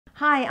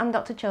Hi, I'm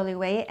Dr. Cho Li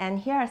Wei, and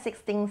here are 6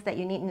 things that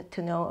you need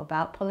to know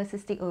about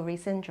Polycystic Ovary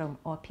Syndrome,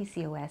 or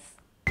PCOS.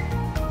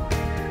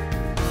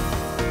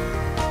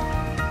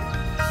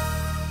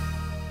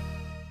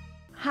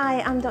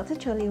 Hi, I'm Dr.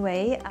 Cho Li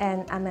Wei,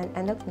 and I'm an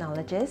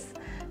endocrinologist.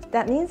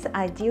 That means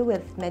I deal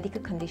with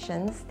medical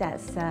conditions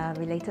that's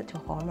related to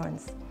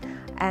hormones.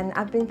 And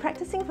I've been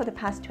practicing for the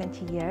past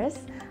 20 years,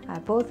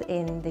 both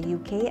in the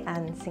UK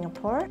and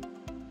Singapore.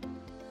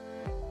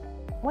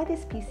 What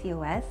is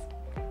PCOS?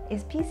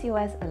 Is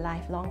PCOS a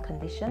lifelong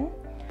condition?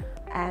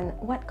 And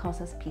what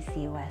causes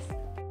PCOS?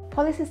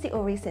 Polycystic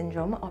Ovary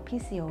Syndrome, or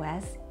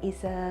PCOS,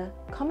 is a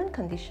common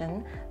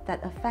condition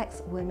that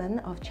affects women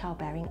of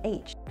childbearing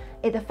age.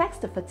 It affects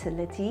the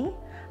fertility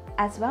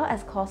as well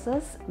as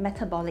causes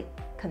metabolic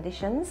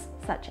conditions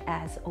such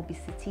as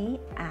obesity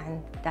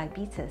and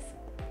diabetes.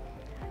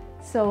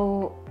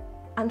 So,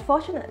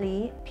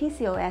 unfortunately,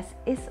 PCOS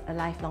is a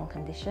lifelong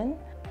condition,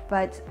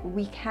 but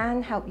we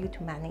can help you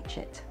to manage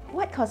it.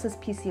 What causes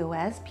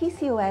PCOS?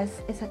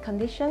 PCOS is a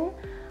condition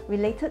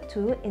related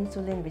to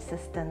insulin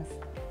resistance.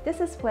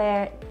 This is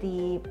where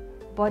the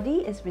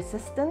body is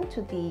resistant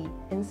to the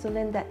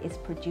insulin that is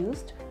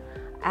produced,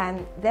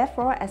 and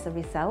therefore, as a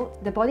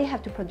result, the body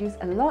has to produce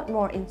a lot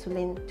more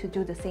insulin to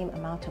do the same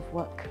amount of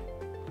work.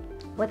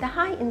 With a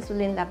high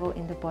insulin level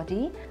in the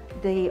body,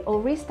 the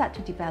ovaries start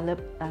to develop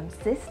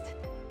cysts,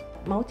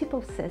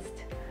 multiple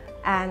cysts,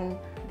 and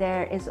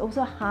there is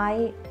also a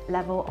high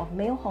level of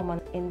male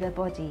hormone in the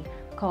body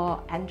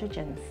called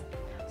androgens.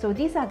 So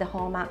these are the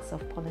hallmarks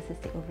of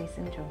Polycystic Ovary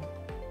Syndrome.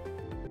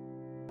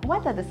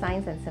 What are the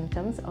signs and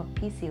symptoms of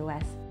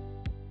PCOS?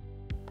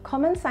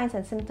 Common signs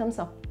and symptoms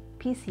of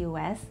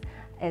PCOS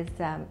is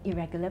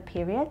irregular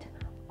period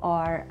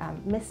or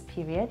missed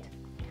period,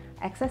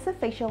 excessive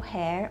facial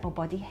hair or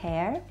body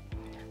hair,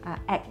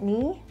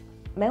 acne,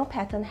 male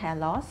pattern hair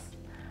loss,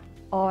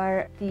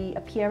 or the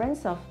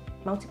appearance of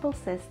multiple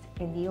cysts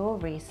in the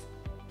ovaries.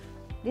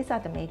 These are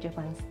the major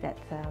ones that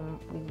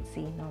we would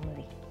see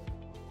normally.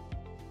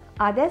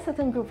 Are there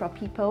certain groups of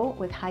people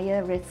with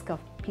higher risk of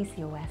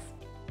PCOS?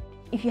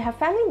 If you have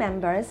family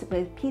members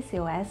with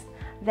PCOS,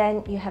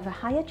 then you have a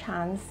higher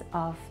chance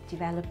of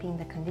developing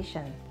the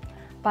condition.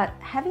 But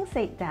having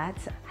said that,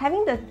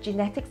 having the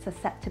genetic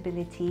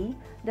susceptibility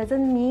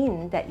doesn't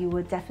mean that you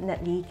will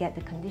definitely get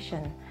the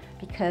condition,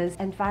 because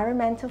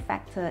environmental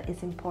factor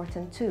is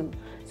important too.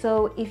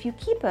 So if you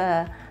keep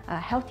a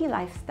healthy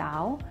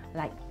lifestyle,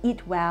 like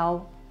eat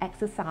well,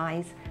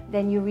 exercise,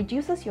 then you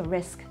reduces your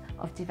risk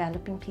of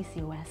developing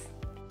PCOS.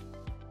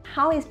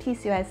 How is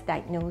PCOS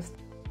diagnosed?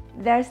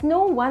 There's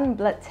no one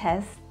blood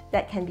test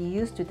that can be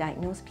used to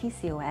diagnose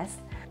PCOS.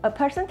 A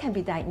person can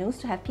be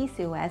diagnosed to have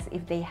PCOS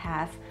if they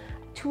have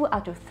 2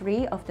 out of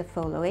 3 of the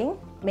following,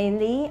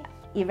 mainly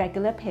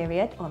irregular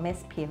period or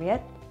missed period,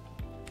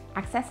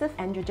 excessive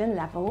androgen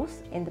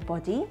levels in the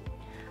body,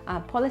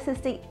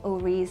 polycystic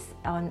ovaries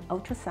on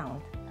ultrasound.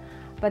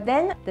 But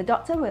then the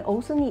doctor will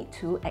also need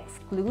to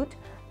exclude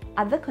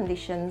other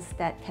conditions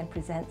that can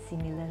present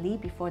similarly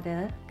before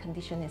the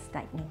condition is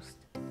diagnosed.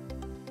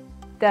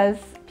 Does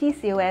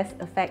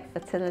PCOS affect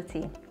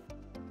fertility?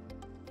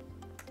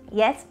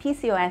 Yes,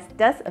 PCOS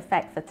does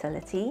affect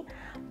fertility,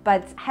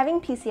 but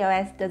having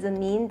PCOS doesn't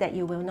mean that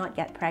you will not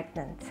get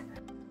pregnant.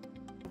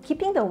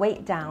 Keeping the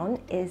weight down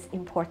is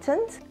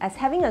important, as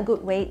having a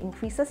good weight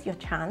increases your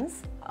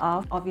chance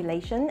of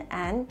ovulation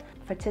and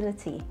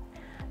fertility.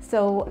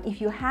 So if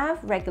you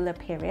have regular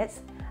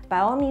periods, by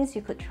all means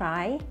you could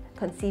try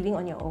conceiving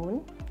on your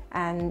own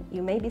and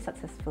you may be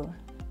successful.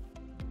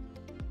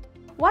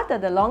 What are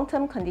the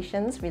long-term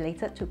conditions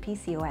related to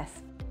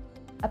PCOS?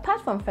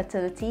 Apart from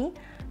fertility,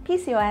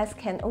 PCOS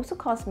can also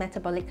cause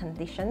metabolic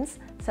conditions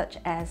such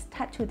as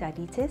type 2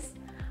 diabetes,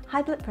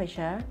 high blood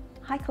pressure,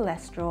 high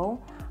cholesterol,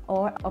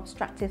 or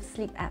obstructive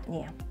sleep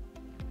apnea.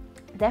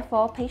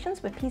 Therefore,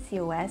 patients with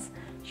PCOS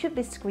should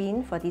be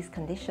screened for these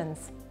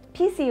conditions.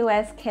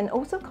 PCOS can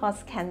also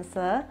cause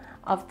cancer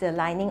of the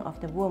lining of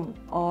the womb,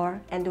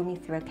 or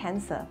endometrial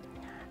cancer.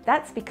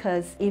 That's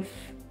because if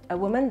a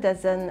woman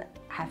doesn't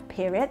have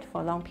period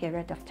for a long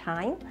period of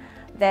time,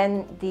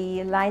 then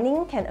the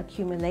lining can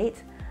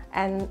accumulate,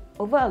 and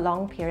over a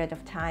long period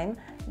of time,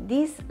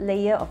 this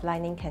layer of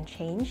lining can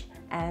change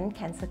and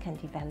cancer can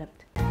develop.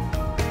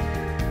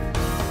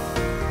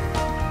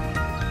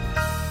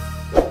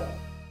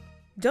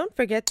 Don't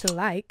forget to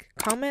like,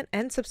 comment,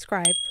 and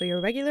subscribe for your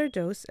regular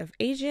dose of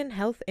Asian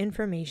health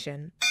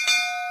information.